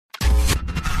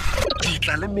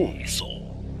tla le meso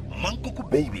mankoko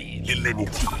baby le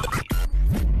lenity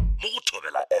mo go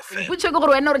thobela FM butse go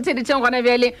gore wena o re theeletšeng gona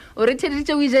bjale o re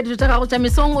theeleditše o ija dijo tša gago tša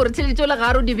mesong o re theeleditše o le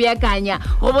gare o di beakanya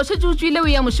go bo šetse o tswile o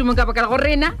ya mošomong ka baka la gore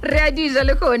rena re a dija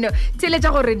le kgono theeletša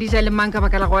gore dija le mang ka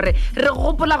baka la gore re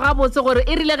gopola gabotse gore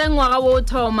e rile ge ngwaga wo o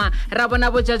thoma ra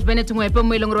bona bo Judge Bennett ngwepe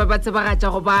mo e leng gore ba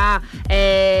tsebagatša go ba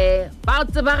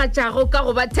tsebagatšago ka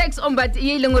go ba tax ombud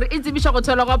ye e leng gore e tsebiša go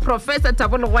tsholwa gwa Professor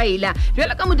Thabo Legwaila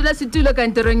bjalo ka modulasetulo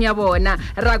kantorong ya bona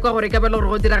ra kwa gore ka bela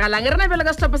gore go diragalang rena bjalo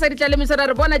ka setlhopha sa ditlalemeso ra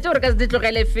re bona tšeo re ka se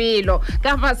ditlogele felo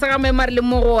ka fase ga maemo a re le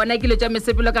mo gona kilo tša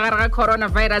mesepelo ka gare ga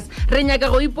coronavirus re nyaka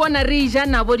go ipona re ija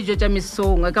nabo dijo tša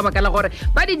mesong ka baka la gore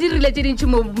ba di dirile tše dintši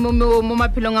mo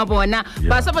maphelong a bona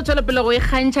ba sa ba tšwela pele go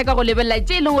ikgantšha ka go lebelela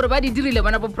tše e leng gore ba di dirile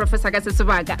bona bo professor ka se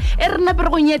sebaka e re nna pere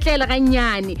go nyetlela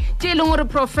gannyane tše e leng gore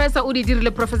professor o di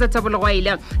dirile Professor Thabo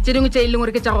Legwaila tše dingwe tše e leng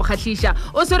gore ke tša go kgatlhiša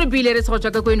o se re bile re se go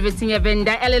tswa ka ko university ya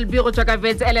Venda LLB go tswa ka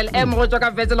Wits LLM go tswa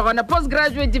ka Wits le gona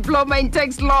postgraduate diploma in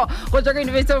tax law go tswa ka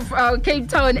University of Cape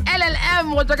Town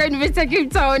LLM go tswa ka University ya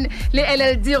Cape Town le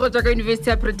LLD go tswa ka University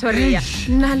ya Pretoria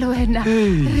nna le wena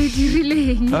re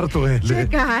dirileng a re tlogele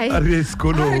a re ye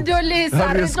sekolong re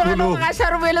jolesa re tlogele go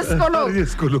gaša re boele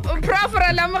sekolong Prof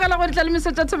ra lamogela go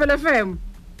ditlalemeso tša Thobela FM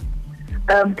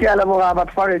ke a leboga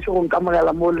batho ba gešo go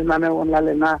nkamogela mo lenaneong la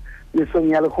lena mesong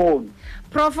ya lekgono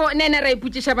Prof nene ra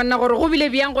ipotšiša banna gore go bile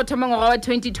bjang go thoma ngwaga wa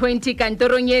 2020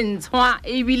 kantorong ye ntshwa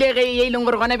e bile ge e leng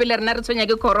gore gona bile rena re tshwenya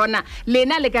ke corona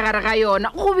lena le ka gare ga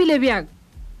yona go bile bjang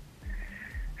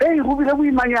go bile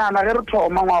boimanyana ge re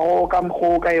thoma ngwago ka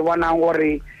mokgwa ka e bonang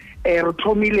gore re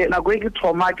thomile nako e ke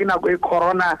thoma ke nako e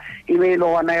corona e be e le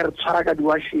gona e re tshwara ka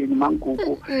diwašene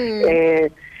mankoko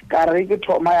ka re ke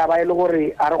thoma ya ba e le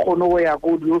gore a re kgone go ya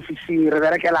ko diofising re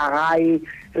berekela gae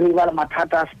re ba le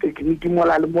mathata a setekniki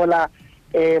mola le mola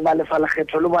ba lefa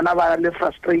lekgetho le bona ba le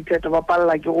frustrated ba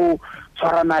palela ke go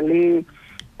tshwarana le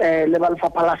ba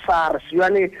lefapha la SARS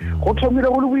jwale go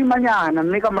thomile go le boimanyana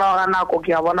mme ka morago ga nako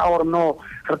ke a bona gore no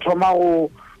re thoma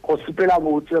go sepela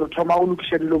botse re thoma go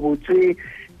lokiša dilo botse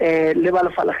le ba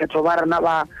lefa lekgetho ba rena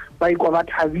ba ikwa ba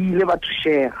thabile ba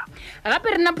thušega gape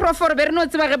rena Prof re be re no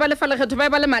tseba ge ba lefa lekgetho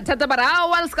ba le mathata ba re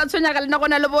wa le se ka tshwenyaga lena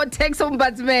gona le bo tax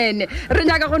ombudsman re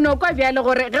nyaka go no kwa bjale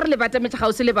gore ge re le batametše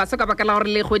gausi le baswa ka baka la gore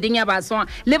le kgweding ya baswa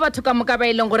le batho ka moka ba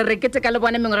e leng gore re keteka le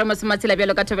bona mengwe ge masomatshela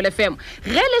bjalo ka Thobela FM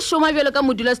ge le šoma bjalo ka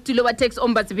modulasetulo wa tax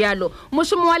ombuds bjalo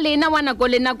mošomo wa lena wa nako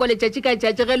le nako letšatši ka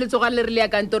tšatši ge le tsoga le re le ya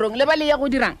kantorong le ba le ya go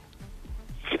dirang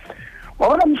wa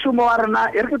bona mošomo wa rena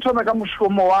e re ke thome ka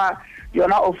mošomo wa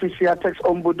yona office ya tax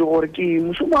ombud gore ke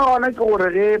mošomo wa ona ke gore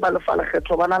ge ba lefa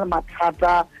lekgetho ba na le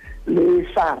mathata le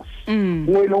SARS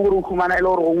mo e leng gore o humana e le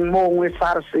gore gongwe mo gongwe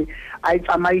SARS a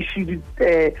itsamaiše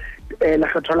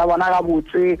lekgetho la bona ga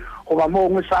botse goba mo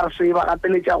gongwe SARS e ba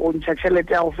gapeletša go ntšha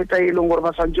tšhelete ya go feta e leng gore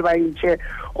ba swantse ba ntšhe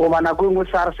goba nako engwe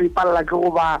SARS e palela ke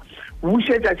goba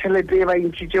bušetša tšhelete e ba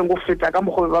ntšhitšeng go feta ka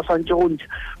mokgwa ba swantse go ntšha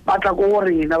ba tla ko go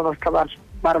rena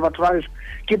ba re batho ba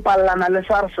ke palelana le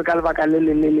SARS ka lebaka le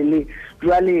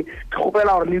jwale ke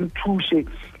kgopela gore le nthuše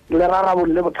le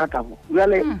rarabolle bothata bo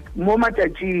jwale mo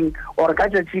matšatšing ore ka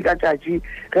tšatši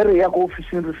ge re ya ko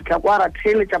ofising re fitlha kwa ra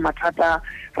theeletša mathata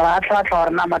ra tlhatlha gore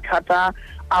na mathata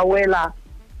a wela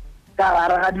ka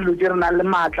gare ga dilo tše re nang le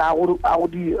maatla a go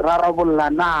di rarabolla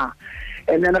na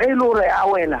and then ge e le gore a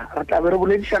wela re tla be re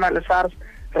boledišana le SARS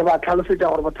re ba tlhalosetša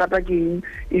gore bothata ke eng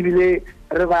ebile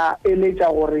re ba eletša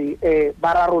gore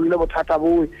ba rarolle bothata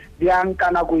boe bjang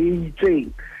ka nako e itseng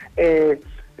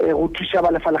go thuša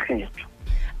ba lefa lekgetho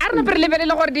a re nape re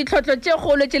lebelele gore ditlhotlho tše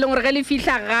kgolo tše leng gore ge le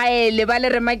fitlha gae le ba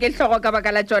le rema ke tlhogo ka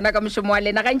baka la tšona ka mošomo wa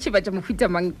lena gantši ba tša mofuta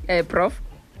mang Prof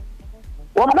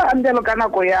wa bona gantelo ka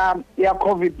nako ya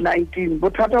COVID-19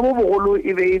 bothata bo bogolo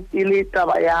e be e le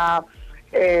taba ya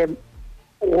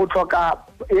go tlhoka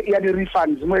ya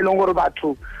di-refunds mo e leng gore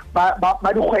batho ba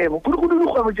dikgwebo kudu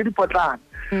dikgwebo tše dipotlana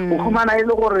o humana e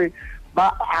le gore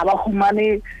ga ba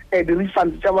humane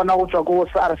di-refunds tša bona go tswa ko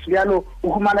SARS bjalo o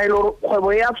humana e le gore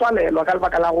kgwebo e a tswalelwa ka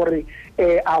lebaka la gore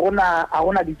a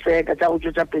gona ditseka tša go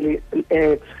tšwetša pele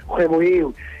kgwebo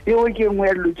eo ke engwe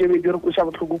ya dilo tše be di re koša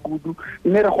botlhoko kudu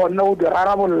mme re kgonne go di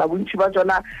rarabolola bontši ba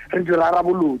tsona re di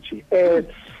rarabolotše e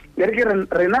re ke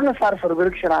rena le SARS re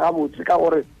berekišana gabotse ka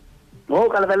gore go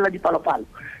ka lebelela dipalopalo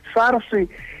SARS e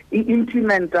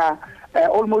implementa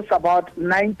almost about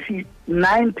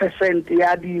 99%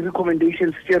 ya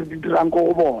di-recommendations tše re di dirang ko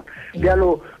go bona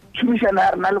bjalo tšhomišano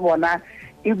ya rena le bona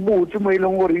e botse mo e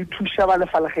leng gore e thuša ba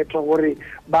lefa lekgetho gore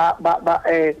ba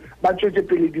tšwetše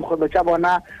pele dikgwebo tša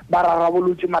bona ba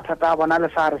rarabolotše mathata a bona le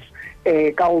SARS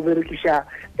ka go berekisha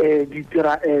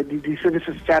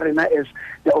di-services tša rena as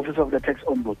the office of the tax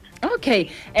ombud. Okay,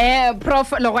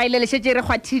 Prof Legwaila le šetše re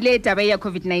kgwathile taba ya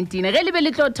COVID-19 ge le be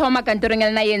le tlo thoma kantorong ya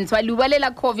lena ye ntshwa le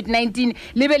ubalela COVID-19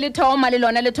 le be le thoma le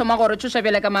lona le thoma gore tšhoša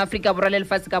bjale ka maafrika borwa le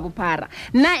lefatshe ka bophara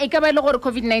nna e ka ba le gore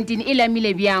COVID-19 e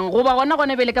lamile bjang goba gona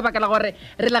gone bele ka baka la gore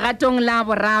re legatong la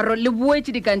boraro le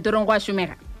boetše dikantorong go a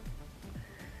šomega?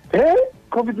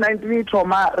 COVID-19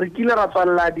 thoma re kile ra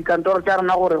tswalela dikantoro tša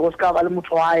rena gore go se ka ba le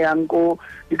motho a yang ko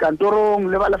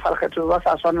dikantorong le ba lefalekgetho ba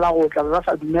sa swanela go tla ba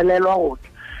sa dumelelwa go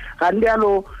tla gandi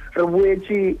alo re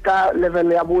boetse ka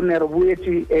level ya bone re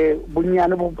boetse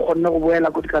bonnyane bo kgonne go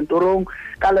boela ko dikantorong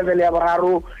ka level ya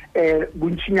boraro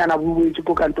bontšinyana bo boetse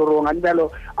ko kantorong gandi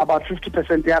alo about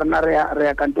 50% ya rena re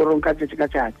ya kantorong ka tšatši ka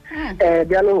tšatši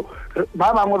bjalo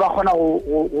ba bangwe ba kgona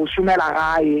go šomela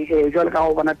gae jwale ka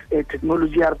go bona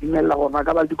technology ya re dumelela gore ba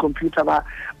ka ba le di-computer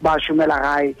ba šomela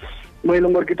gae mo e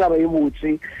leng gore ke taba e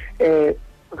botse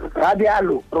ga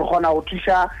bjalo re kgona go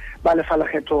thuša ba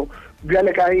lefalekgetho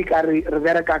bjale ka e ka re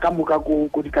bereka ka moka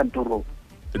ko dikantorong.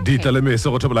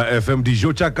 Ditlalemeso go thobela FM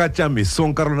Dijo tša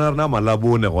mesong ka rona rena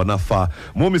malabone gona fa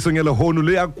mo mesong ya lehono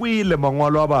le ya kwele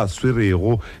mangwalo a ba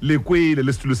swerego le kwele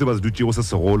le setulo se ba se dutšego se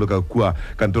segolo ka kua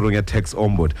kantorong ya tax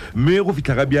ombud mme go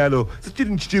fihla ga bjalo se tše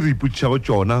dintši tše re ipotšišago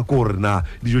tšona ko gore na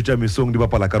dijo tša mesong di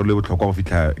bapala karolo e bohlokwa go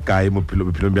fihla kae mo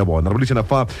bophelong bja bona re bolešana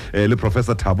fa le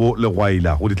Professor Thabo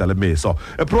Legwaila go ditlalemeso.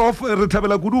 Prof re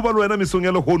thabela kudu ba le wena mesong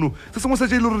ya lehono se sengwe se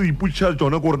tše le re ipotšiša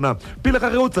tšona ko gore na pele ga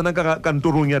ge o tsena ka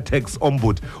kantorong ya tax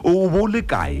ombud o bo le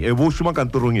kae bo šoma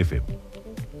kantorong e fe?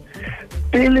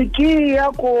 Pele ke ya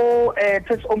ko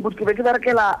tax ombud ke be ke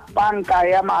berekela banka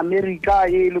ya ma-America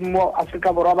e le mo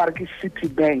Afrika Borwa ba re ke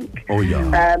Citibank.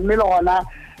 Mme le gona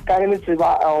ka ge le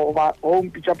tseba go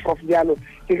mpitša Prof bjalo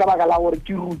ke ka baka la gore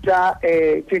ke ruta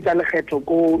tše tša lekgetho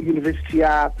ko University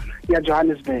ya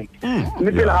Johannesburg.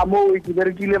 Mme pele ga moo ke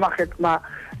berekile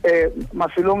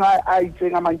mafelong a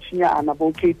itseng a mantšinyana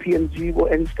bo KPMG bo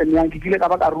Ernst & Young ke kile ka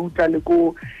ba ka ruta le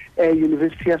ko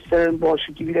University ya Stellenbosch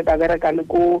ke kile ka bereka le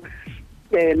ko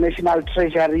National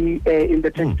Treasury in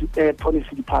the tax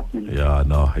policy department.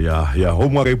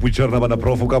 Homework e putšha rena bana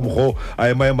Prof ka mokgo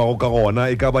a emaemago ka gona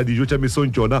e ka ba dijo tša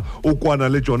mesong tšona o kwana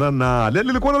le tšona na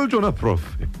le kwana le tšona Prof?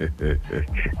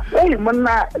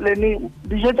 Monna leni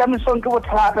dijo tša mesong ke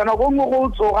bothata nako nngwe go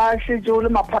tsoga šetše o le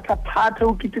maphathaphate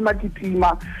o kitima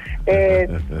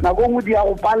nako nngwe di ya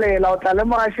go palela o tla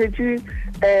lemoga šetše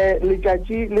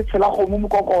letšatši le tshela kgomo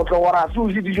mokokotlo gore a se o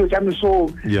je dijo tša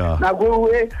mesong nako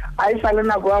e a e sa le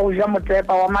nako ya go ja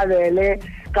motepa wa mabele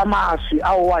ka maswi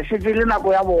ao a šetse le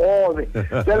nako ya bogobe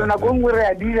jale nako nngwe re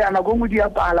ya dira nako nngwe di ya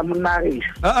pala monna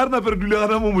gešo a re nape re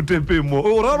dulegana mo motepeng mo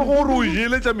o ra re gore o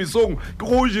jele tša mesong ke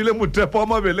go o jele motepa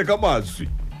wa mabele ka maswi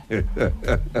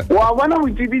wa bona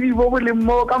botšididi bo bo leng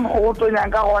mo ka mokgwa go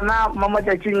tonyang ka gona mo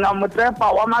matšatšing a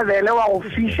motepa wa mabele wa go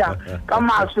fiša ka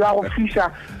maswi a go fiša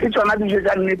ke tšona dijo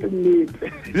tša nnete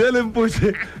jale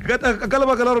mpotše ka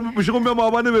lebaka la gore bošegong bja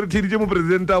maabane be re theditše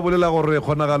mopresidente a bolela gore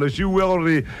kgonagalo šiue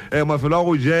gore mafelo a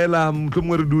go jela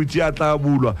mohlomongwe re dutše a tla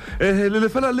bulwa le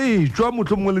lefela le tšwa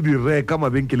mohlomongwe le di reka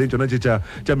mabenkeleng tšona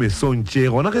tša mesong tše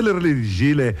gona ge le re le di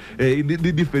jele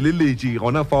di feleletše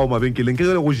gona fao mabenkeleng ke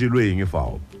ge le go jelweng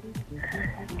fao?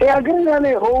 A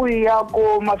gre go ya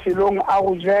ko mafelong a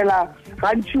go jela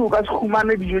gantši o ka se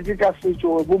humane dijo tše tša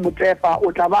setšo bo motepa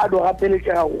o tla ba do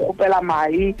gapeletšega go kgopela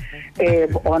mai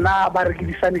ona ba re ke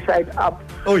di-sunny side up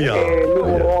le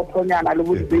borothonyana le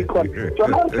bo di-bacon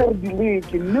tšona re tle re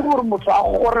dileke mme gore motho a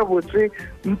gore botse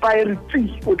mpa e re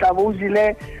tsi o tla bo o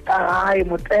jele ka gae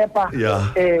motepa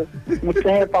mo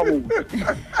e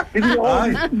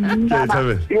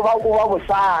ba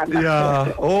bosana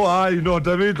no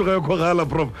tabe e tloge kgogala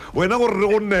Prof wena gore re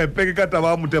go nepe ke ka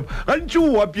taba motepa gantši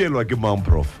o apielwa ke mang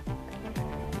Prof?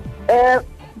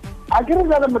 A ke re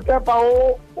jale motepa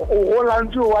o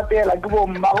golantse o apela ke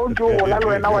bomma go ntse o gola le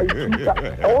wena wa ithuta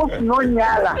o seno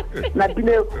nyala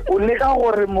napile o leka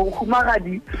gore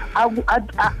mohumagadi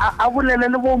a bolele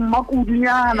le bomma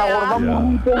kudunyana gore ba mo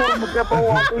rute gore motepa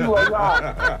o apeiwa jang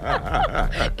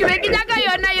ke be ke nyaka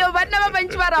yona yo banna ba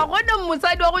bantši ba ra gone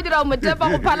mosadi wa go dira motepa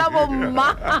go phala bomma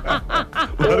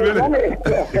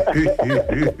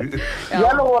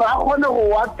jalo gore a kgone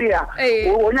go apea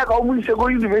o nyaka o mo ise ko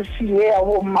university ya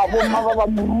bomma ba ba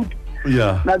mo rute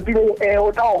Yeah. na pile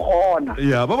o tla o gona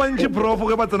ya ba bantši prof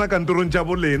ge ba tsena kantorong tša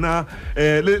bolena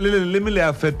le mele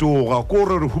ya fetoga ko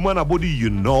re humana bo di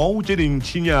tše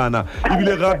dintšhinyana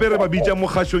ebile gape re ba bitša mo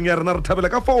kgašong ya rena re thabela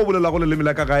ka fa o bolelago le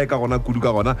lemela ka gae ka gona kudu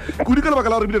ka lebaka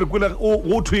la gore ebile re kwele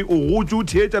go thwe o gotse o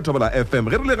theetša Thobela FM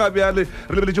ge re le gabjale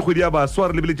re lebeletše kgwedi ya baswa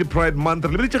re lebeletše pride month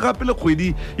re lebeletše gape le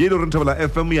kgwedi ye le goreng Thobela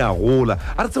FM ya gola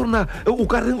a re tse rona o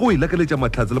ka reng go e lakeletša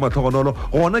matlhatse le matlhogonolo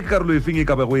gona ke karolo efeng e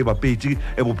ka bego e bapetše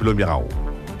bophelong bja gago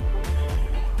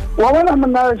wa bona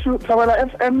monnaso Thobela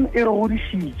FM e re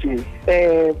godišitše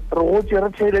re gotse re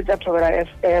theeletša Thobela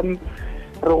FM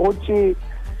re gotse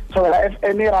Thobela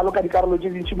FM e raloka dikarolo tše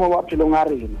dintši mo maphelong a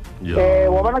rena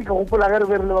wa bona ke gopola ge re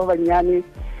be re le ba banyane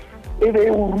e be e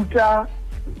go ruta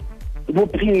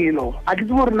bophelo a ke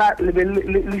tsebo rena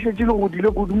le šetše le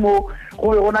godile kudu mo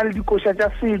go be go na le dikoša tša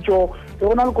setšo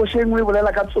go na le koša engwe e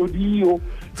bolela ka tsodio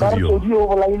ba re tsodio o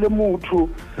bolaile motho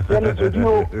bjale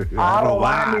tsodio a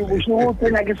robane bošego o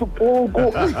tsenya ke sepoko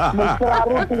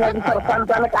moswaro o tsenya ke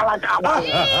sersanta le kalakaba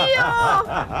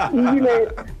ebile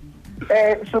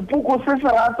sepoko se se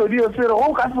ra tsodio se re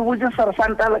go ka se botse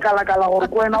sersanta le kalakala gore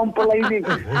ko wena o mpolaileng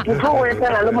ke tlo go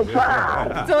etela le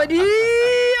moswaro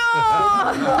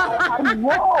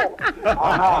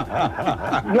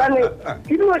jale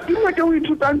ke dilo tse o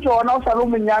ithutang tsona o sa le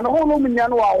monyane go le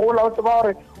monyane wa gola o tseba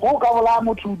gore go ka bola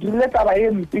motho o dirile taba e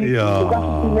mpe o ka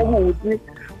se tile botse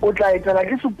o tla etela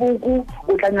ke sepoko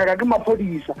o tla nyaka ke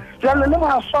maphodisa jale le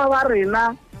baswa ba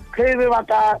rena ge be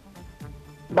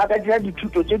ba ka dira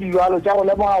dithuto tse di jalo tša go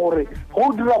lemoga gore go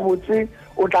o dira botse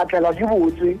o tla tlela ke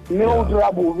botse mme go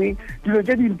dira bobe dilo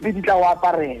tše dimpe di tla go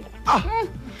aparela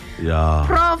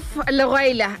Prof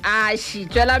Legwaila ashi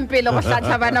tswelang pele go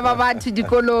hlatla bana ba batho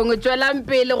dikolong tswelang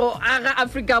pele go aga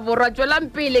Afrika Borwa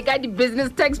tswelang pele ka di-business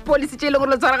tax policy tše e leng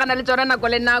gore le tshwaragana le tsona nako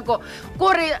le nako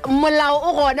kore molao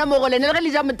o gona mo go lene le ge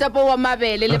le ja motapo wa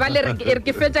mabele le ba le re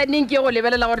ke fetša neng ke go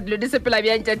lebelela gore dilo di sepela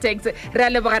bjang tša tax re a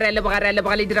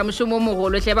leboga le dira mošomo o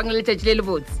mogolo hle bang le letšatši le le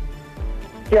botse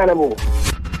ke a leboga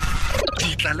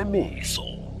Ditla le meso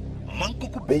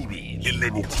Mankoko baby le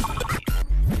Lenny T